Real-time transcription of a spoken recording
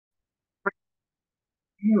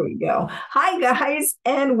Here we go. Hi, guys,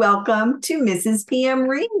 and welcome to Mrs. PM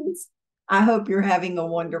Reads. I hope you're having a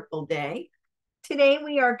wonderful day. Today,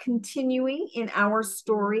 we are continuing in our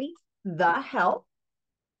story, The Help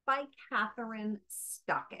by Kathryn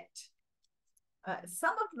Stockett.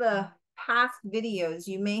 Some of the past videos,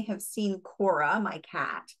 you may have seen Cora, my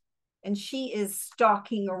cat, and she is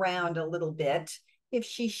stalking around a little bit. If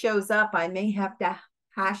she shows up, I may have to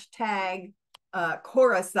hashtag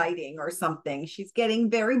Cora sighting or something. She's getting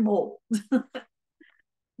very bold.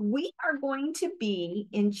 We are going to be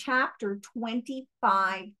in chapter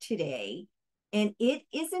 25 today, and it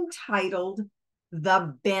is entitled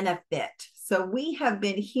The Benefit. So we have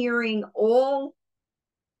been hearing all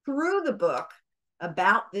through the book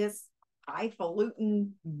about this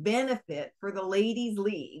highfalutin benefit for the Ladies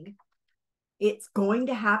League. It's going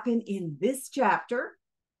to happen in this chapter.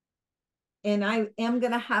 And I am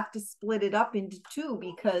going to have to split it up into two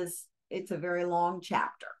because it's a very long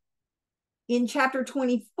chapter. In chapter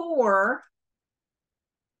 24,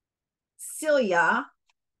 Celia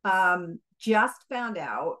just found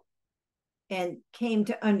out and came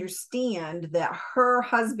to understand that her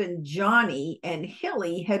husband, Johnny, and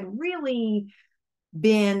Hilly had really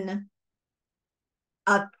been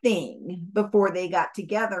a thing before they got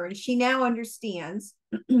together. And she now understands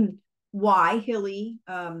why Hilly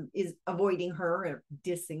is avoiding her or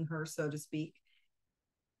dissing her, so to speak.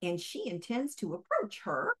 And she intends to approach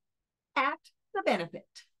her at the benefit.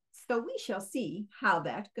 So we shall see how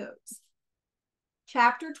that goes.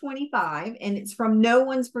 Chapter 25, and it's from no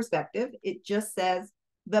one's perspective. It just says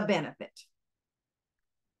the benefit.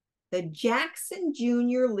 The Jackson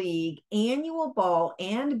Junior League annual ball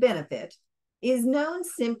and benefit is known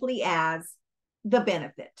simply as the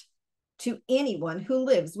benefit to anyone who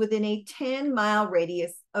lives within a 10-mile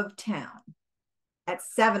radius of town. At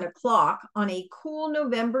 7 o'clock on a cool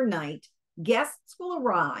November night, guests will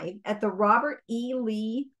arrive at the Robert E.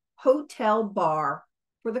 Lee Hotel Bar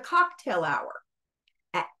for the cocktail hour.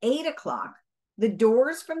 At 8 o'clock, the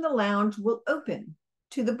doors from the lounge will open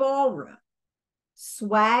to the ballroom.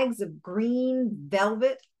 Swags of green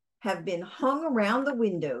velvet have been hung around the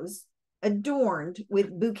windows, adorned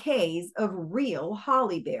with bouquets of real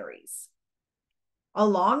holly berries.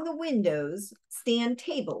 Along the windows stand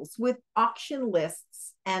tables with auction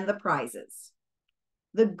lists and the prizes.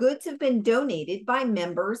 The goods have been donated by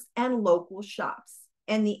members and local shops,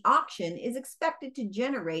 and the auction is expected to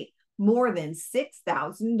generate more than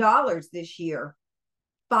 $6,000 this year,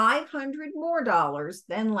 $500 more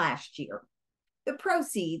than last year. The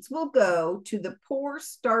proceeds will go to the poor,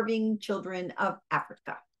 starving children of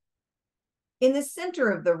Africa. In the center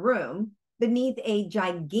of the room, beneath a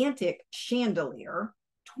gigantic chandelier,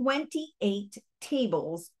 28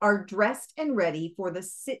 tables are dressed and ready for the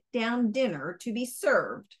sit-down dinner to be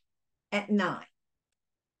served at 9.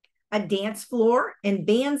 A dance floor and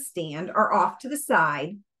bandstand are off to the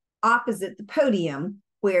side, opposite the podium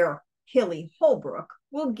where Hilly Holbrook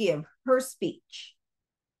will give her speech.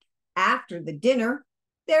 After the dinner,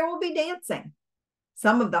 there will be dancing.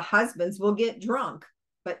 Some of the husbands will get drunk,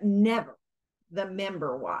 but never the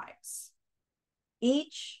member wives.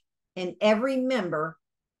 Each and every member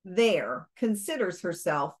there considers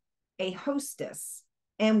herself a hostess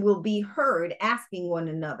and will be heard asking one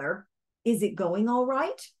another, is it going all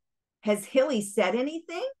right? Has Hilly said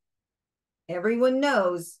anything? Everyone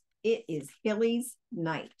knows it is Hilly's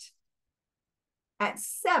night. At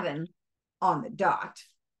 7 on the dot,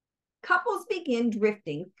 couples begin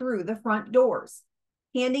drifting through the front doors,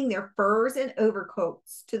 handing their furs and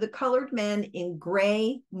overcoats to the colored men in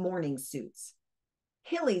gray morning suits.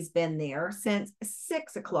 Hilly's been there since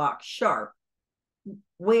 6 o'clock sharp,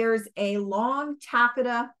 wears a long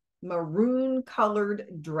taffeta maroon-colored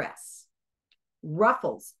dress.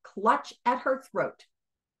 Ruffles clutch at her throat.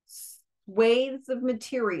 Swathes of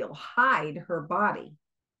material hide her body.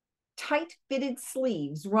 Tight-fitted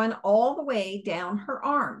sleeves run all the way down her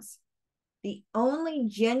arms. The only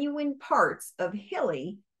genuine parts of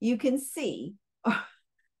Hilly you can see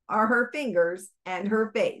are her fingers and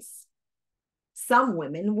her face. Some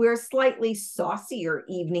women wear slightly saucier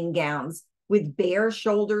evening gowns with bare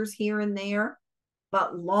shoulders here and there,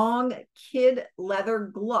 but long kid leather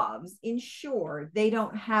gloves ensure they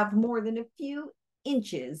don't have more than a few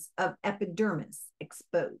inches of epidermis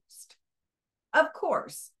exposed. Of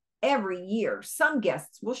course, every year, some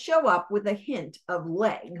guests will show up with a hint of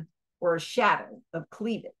leg or a shadow of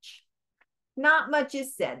cleavage. Not much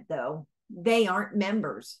is said, though. They aren't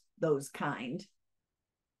members, those kind.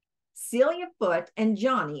 Celia Foote and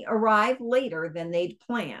Johnny arrived later than they'd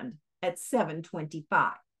planned at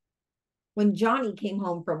 7:25. When Johnny came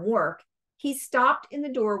home from work, he stopped in the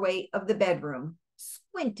doorway of the bedroom,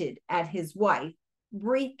 squinted at his wife,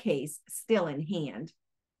 briefcase still in hand.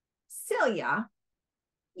 Celia,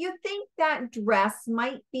 you think that dress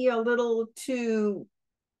might be a little too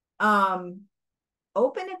open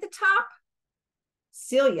at the top?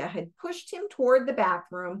 Celia had pushed him toward the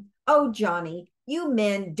bathroom. Oh, Johnny, you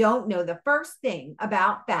men don't know the first thing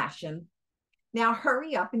about fashion. Now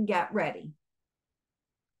hurry up and get ready.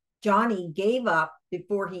 Johnny gave up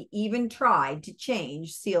before he even tried to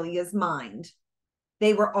change Celia's mind.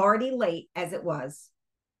 They were already late as it was.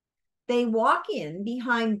 They walk in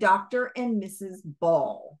behind Dr. and Mrs.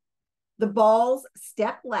 Ball. The Balls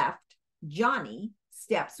step left, Johnny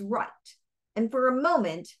steps right. And for a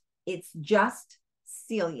moment, it's just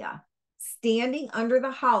Celia standing under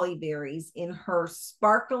the holly berries in her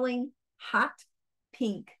sparkling hot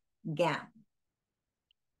pink gown.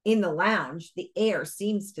 In the lounge, the air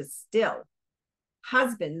seems to still.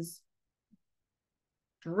 Husbands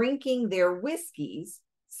drinking their whiskeys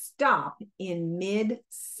stop in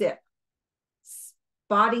mid-sip,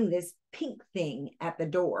 spotting this pink thing at the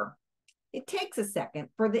door. It takes a second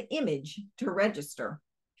for the image to register.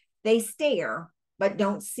 They stare, but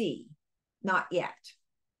don't see, not yet.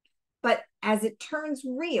 But as it turns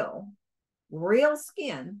real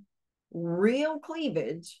skin, real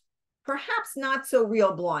cleavage, perhaps not so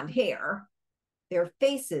real blonde hair, their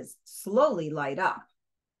faces slowly light up.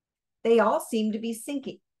 They all seem to be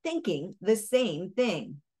thinking the same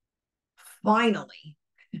thing. Finally.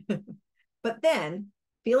 But then,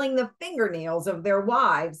 feeling the fingernails of their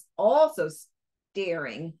wives also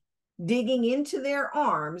staring, digging into their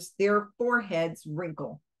arms, their foreheads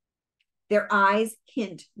wrinkle. Their eyes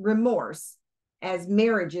hint remorse as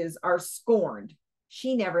marriages are scorned.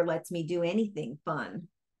 She never lets me do anything fun.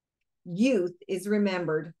 Youth is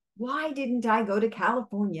remembered. Why didn't I go to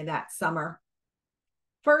California that summer?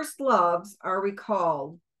 First loves are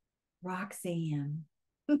recalled. Roxanne.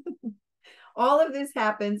 All of this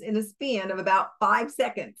happens in a span of about 5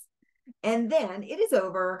 seconds. And then it is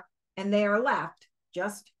over and they are left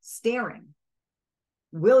just staring.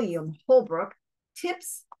 William Holbrook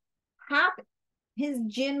tips half his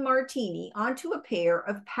gin martini onto a pair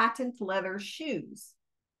of patent leather shoes.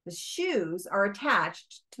 The shoes are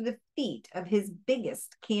attached to the feet of his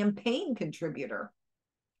biggest campaign contributor.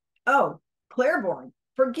 Oh, Claiborne,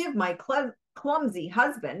 forgive my clumsy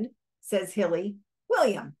husband, says Hilly.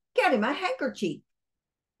 William, get him a handkerchief.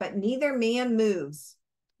 But neither man moves.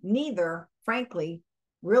 Neither, frankly,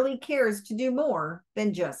 really cares to do more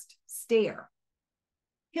than just stare.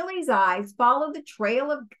 Hilly's eyes follow the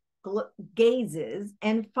trail of gazes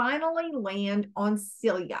and finally land on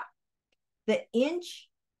Celia. The inch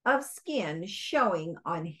of skin showing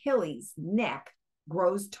on Hilly's neck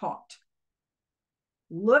grows taut.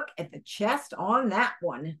 Look at the chest on that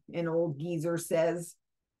one, an old geezer says.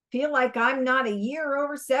 Feel like I'm not a year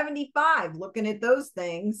over 75 looking at those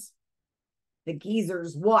things. The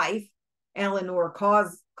geezer's wife, Eleanor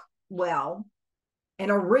Coswell,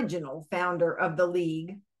 an original founder of the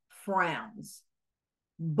League, frowns.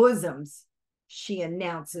 Bosoms, she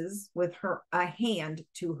announces with a hand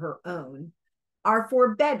to her own, are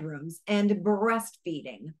for bedrooms and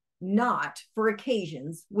breastfeeding, not for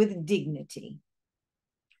occasions with dignity.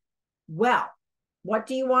 Well, what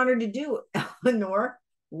do you want her to do, Eleanor?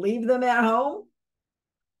 Leave them at home?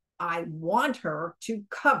 I want her to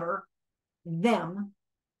cover them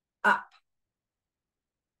up.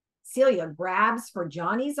 Celia grabs for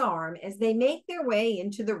Johnny's arm as they make their way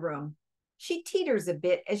into the room. She teeters a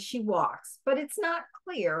bit as she walks, but it's not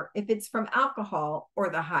clear if it's from alcohol or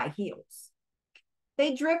the high heels.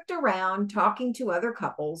 They drift around talking to other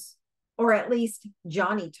couples, or at least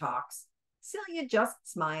Johnny talks. Celia just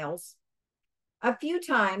smiles. A few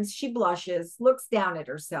times she blushes, looks down at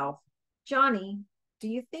herself. Johnny, do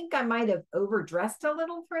you think I might have overdressed a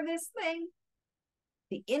little for this thing?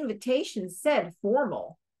 The invitation said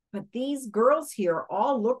formal, but these girls here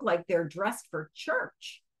all look like they're dressed for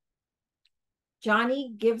church.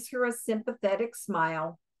 Johnny gives her a sympathetic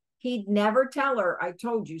smile. He'd never tell her, I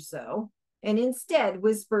told you so, and instead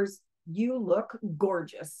whispers, you look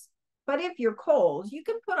gorgeous, but if you're cold, you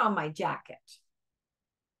can put on my jacket.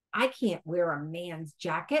 I can't wear a man's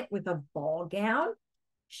jacket with a ball gown.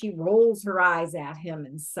 She rolls her eyes at him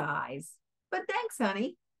and sighs. But thanks,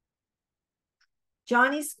 honey.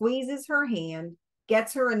 Johnny squeezes her hand,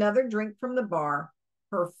 gets her another drink from the bar,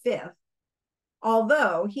 her fifth,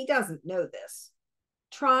 although he doesn't know this.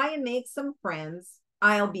 Try and make some friends.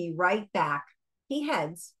 I'll be right back. He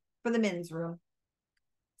heads for the men's room.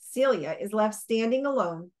 Celia is left standing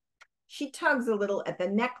alone. She tugs a little at the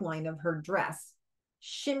neckline of her dress,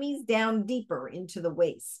 shimmies down deeper into the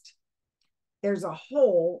waist. There's a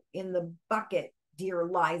hole in the bucket Dear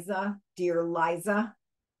Liza,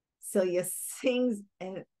 Celia sings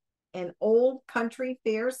an old country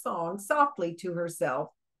fair song softly to herself,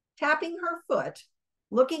 tapping her foot,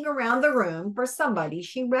 looking around the room for somebody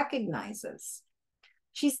she recognizes.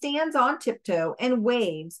 She stands on tiptoe and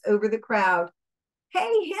waves over the crowd.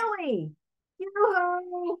 Hey, Hilly!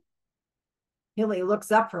 Yoo-hoo! Hilly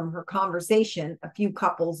looks up from her conversation a few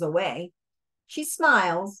couples away. She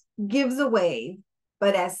smiles, gives a wave,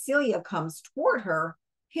 but as Celia comes toward her,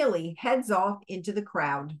 Hilly heads off into the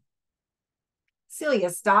crowd. Celia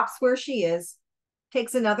stops where she is,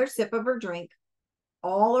 takes another sip of her drink.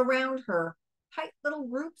 All around her, tight little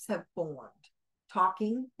groups have formed,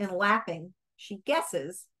 talking and laughing, she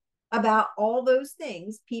guesses, about all those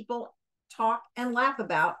things people talk and laugh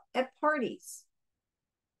about at parties.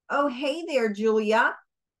 Oh, hey there, Julia,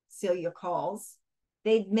 Celia calls.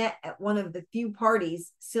 They'd met at one of the few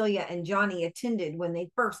parties Celia and Johnny attended when they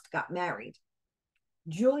first got married.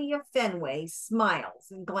 Julia Fenway smiles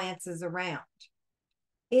and glances around.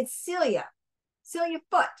 It's Celia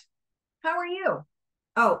Foote. How are you?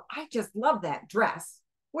 Oh, I just love that dress.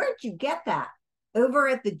 Where'd you get that? Over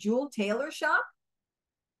at the Jewel Tailor shop?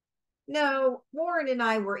 No, Warren and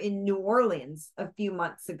I were in New Orleans a few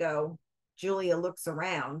months ago. Julia looks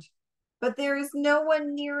around, but there is no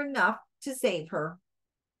one near enough to save her.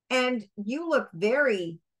 And you look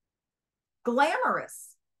very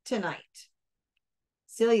glamorous tonight.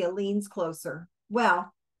 Celia leans closer.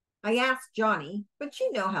 Well, I asked Johnny, but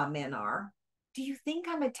you know how men are. Do you think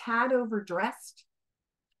I'm a tad overdressed?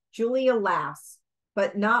 Julia laughs,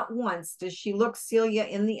 but not once does she look Celia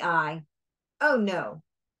in the eye. Oh no,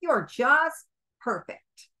 you're just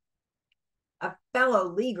perfect. A fellow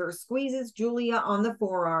leaguer squeezes Julia on the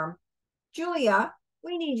forearm. Julia,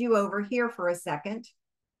 we need you over here for a second.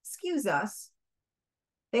 Excuse us.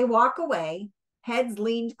 They walk away, heads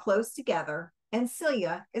leaned close together, and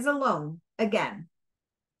Celia is alone again.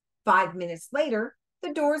 5 minutes later,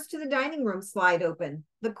 the doors to the dining room slide open.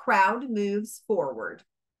 The crowd moves forward.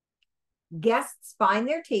 Guests find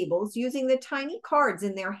their tables using the tiny cards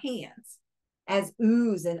in their hands as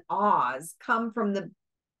oohs and ahs come from the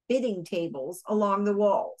bidding tables along the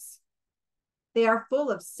walls. They are full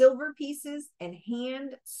of silver pieces and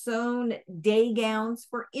hand-sewn day gowns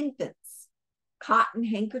for infants, cotton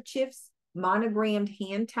handkerchiefs, monogrammed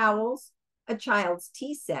hand towels, a child's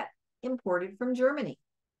tea set imported from Germany.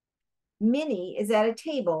 Minnie is at a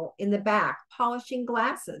table in the back polishing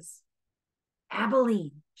glasses.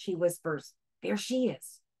 Abilene, she whispers. There she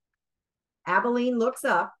is. Abilene looks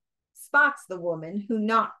up, spots the woman who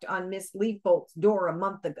knocked on Miss Leafolt's door a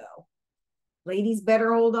month ago. Ladies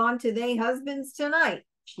better hold on to they husbands tonight,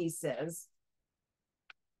 she says.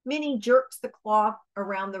 Minnie jerks the cloth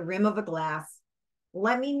around the rim of a glass.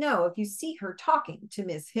 Let me know if you see her talking to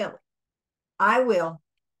Miss Hilly. I will.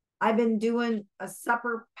 I've been doing a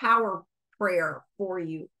supper power prayer for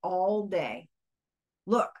you all day.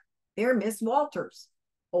 Look, they're Miss Walters,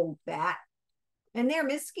 old bat, and they're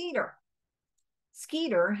Miss Skeeter.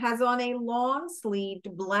 Skeeter has on a long-sleeved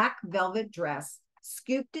black velvet dress,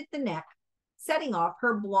 scooped at the neck, setting off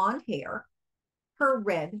her blonde hair, her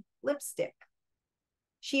red lipstick.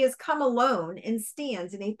 She has come alone and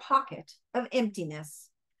stands in a pocket of emptiness.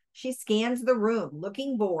 She scans the room,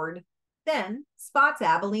 looking bored, then spots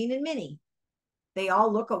Abilene and Minnie. They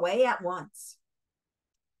all look away at once.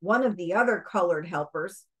 One of the other colored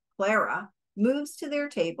helpers, Clara, moves to their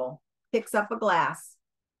table, picks up a glass.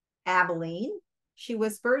 Abilene, she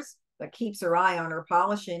whispers, but keeps her eye on her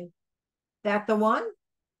polishing. That the one?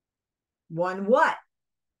 One what?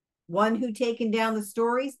 One who taken down the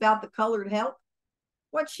stories about the colored help?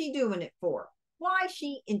 What's she doing it for? Why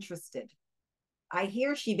she interested? I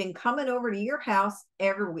hear she been coming over to your house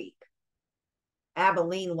every week.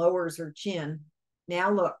 Abilene lowers her chin.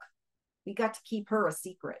 Now look, we got to keep her a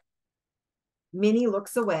secret. Minnie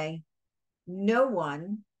looks away. No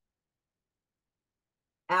one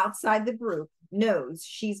outside the group knows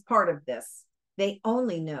she's part of this. They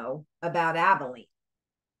only know about Abilene.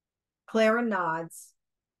 Clara nods.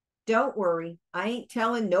 Don't worry, I ain't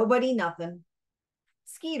telling nobody nothing.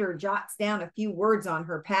 Skeeter jots down a few words on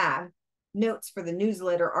her pad, notes for the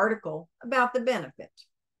newsletter article about the benefit.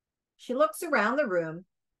 She looks around the room,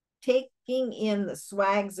 taking in the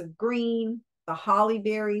swags of green, the holly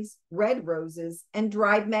berries, red roses, and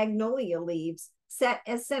dried magnolia leaves set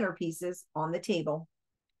as centerpieces on the table.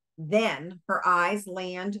 Then her eyes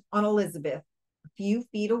land on Elizabeth, a few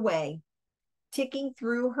feet away, ticking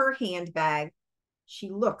through her handbag. She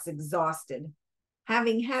looks exhausted,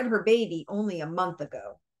 having had her baby only a month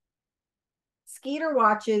ago. Skeeter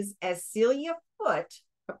watches as Celia Foote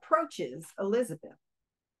approaches Elizabeth.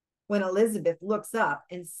 When Elizabeth looks up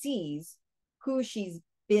and sees who she's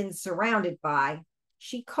been surrounded by,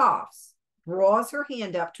 she coughs, draws her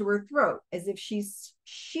hand up to her throat as if she's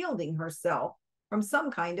shielding herself from some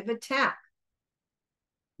kind of attack.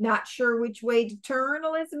 Not sure which way to turn,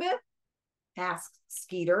 Elizabeth? Asked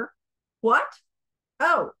Skeeter. What?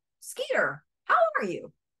 Oh, Skeeter, how are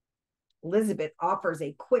you? Elizabeth offers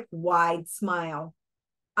a quick, wide smile.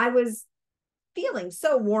 I was feeling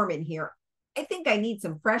so warm in here. I think I need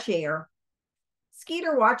some fresh air.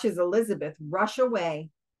 Skeeter watches Elizabeth rush away,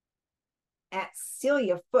 at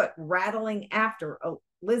Celia Foot rattling after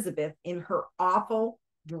Elizabeth in her awful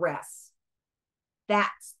dress.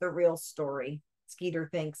 That's the real story, Skeeter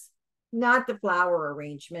thinks, not the flower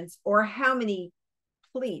arrangements or how many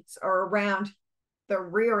pleats are around the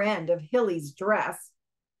rear end of Hilly's dress.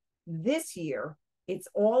 This year, it's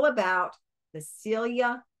all about the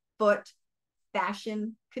Celia Foot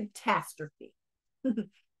fashion catastrophe.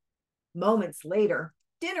 Moments later,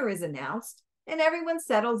 dinner is announced and everyone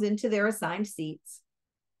settles into their assigned seats.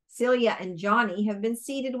 Celia and Johnny have been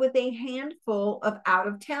seated with a handful of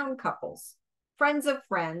out-of-town couples, friends of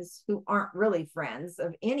friends who aren't really friends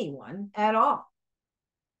of anyone at all.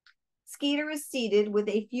 Skeeter is seated with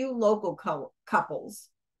a few local couples,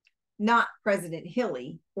 not President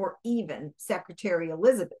Hilly or even Secretary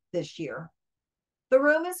Elizabeth this year. The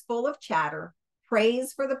room is full of chatter,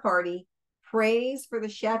 praise for the party, praise for the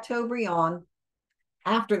Chateaubriand.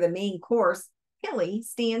 After the main course, Hilly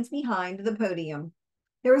stands behind the podium.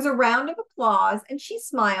 There is a round of applause and she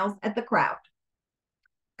smiles at the crowd.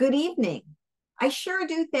 Good evening. I sure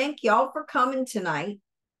do thank y'all for coming tonight.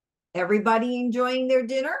 Everybody enjoying their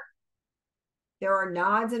dinner? There are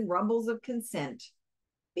nods and rumbles of consent.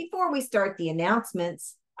 Before we start the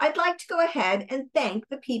announcements, I'd like to go ahead and thank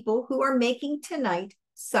the people who are making tonight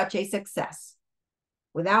such a success.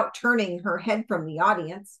 Without turning her head from the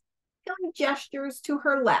audience, Hilly gestures to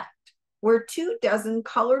her left, where 24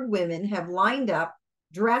 colored women have lined up,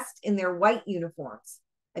 dressed in their white uniforms.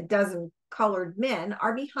 A dozen colored men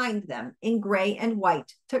are behind them in gray and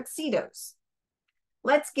white tuxedos.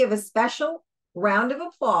 Let's give a special round of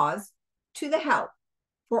applause to the help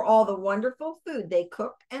for all the wonderful food they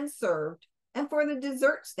cooked and served and for the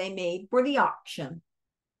desserts they made for the auction.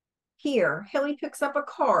 Here, Hilly picks up a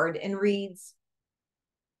card and reads,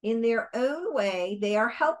 in their own way, they are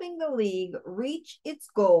helping the League reach its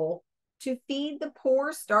goal to feed the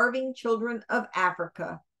poor, starving children of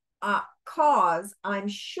Africa, a cause I'm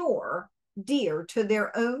sure dear to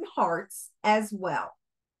their own hearts as well.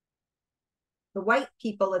 The white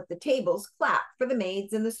people at the tables clap for the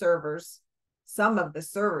maids and the servers. Some of the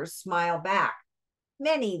servers smile back.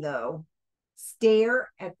 Many, though, stare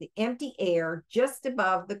at the empty air just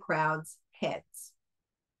above the crowd's heads.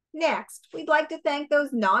 Next, we'd like to thank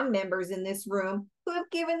those non-members in this room who have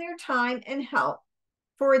given their time and help,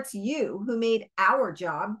 for it's you who made our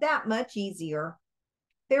job that much easier.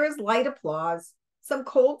 There is light applause, some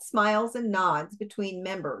cold smiles and nods between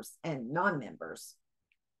members and non-members.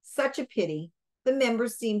 Such a pity, the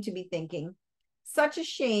members seem to be thinking. Such a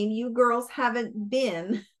shame you girls haven't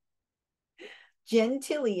been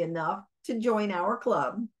gentilly enough to join our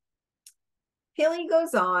club. Hilly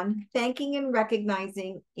goes on, thanking and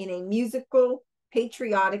recognizing in a musical,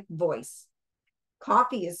 patriotic voice.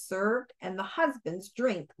 Coffee is served and the husbands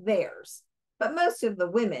drink theirs, but most of the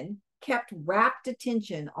women kept rapt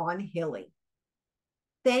attention on Hilly.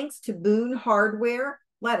 Thanks to Boone Hardware,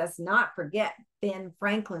 let us not forget Ben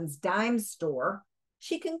Franklin's dime store,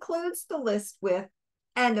 she concludes the list with,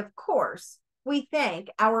 and of course, we thank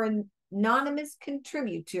our anonymous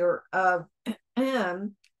contributor of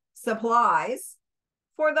supplies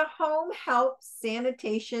for the Home Help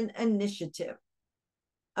Sanitation Initiative.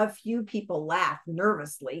 A few people laugh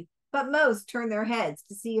nervously, but most turn their heads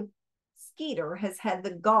to see if Skeeter has had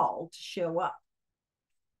the gall to show up.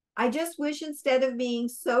 I just wish instead of being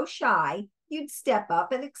so shy, you'd step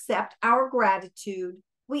up and accept our gratitude.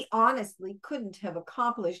 We honestly couldn't have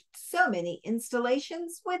accomplished so many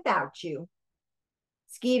installations without you.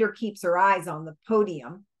 Skeeter keeps her eyes on the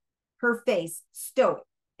podium, her face stoic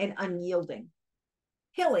and unyielding.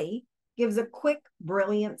 Hilly gives a quick,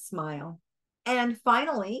 brilliant smile. And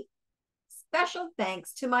finally, special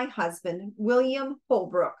thanks to my husband, William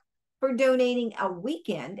Holbrook, for donating a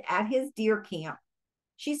weekend at his deer camp.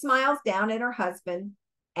 She smiles down at her husband,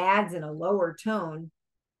 adds in a lower tone,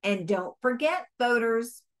 and don't forget,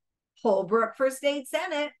 voters, Holbrook for state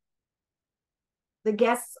senate. The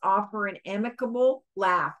guests offer an amicable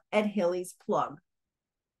laugh at Hilly's plug.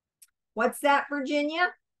 What's that,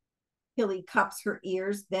 Virginia? Hilly cups her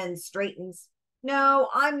ears, then straightens. No,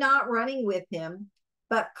 I'm not running with him,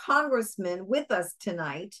 but Congressman with us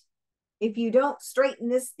tonight, If you don't straighten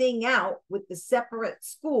this thing out with the separate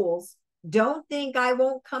schools, don't think I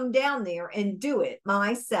won't come down there and do it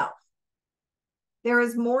myself. There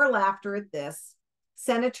is more laughter at this.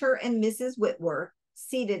 Senator and Mrs. Whitworth,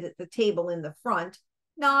 seated at the table in the front,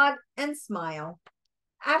 nod and smile.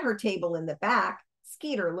 At her table in the back,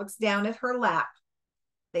 Skeeter looks down at her lap.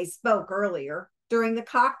 They spoke earlier, during the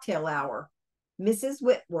cocktail hour. Mrs.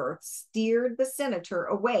 Whitworth steered the senator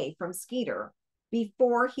away from Skeeter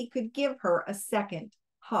before he could give her a second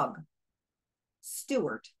hug.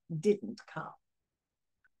 Stuart didn't come.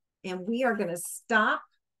 And we are going to stop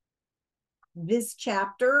this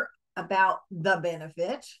chapter about the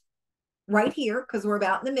benefit right here because we're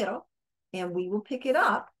about in the middle, and we will pick it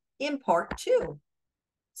up in part 2.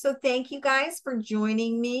 So thank you guys for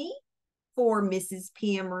joining me for Mrs.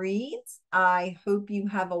 PM Reads. I hope you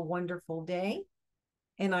have a wonderful day,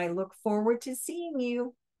 and I look forward to seeing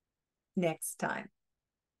you next time.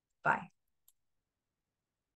 Bye.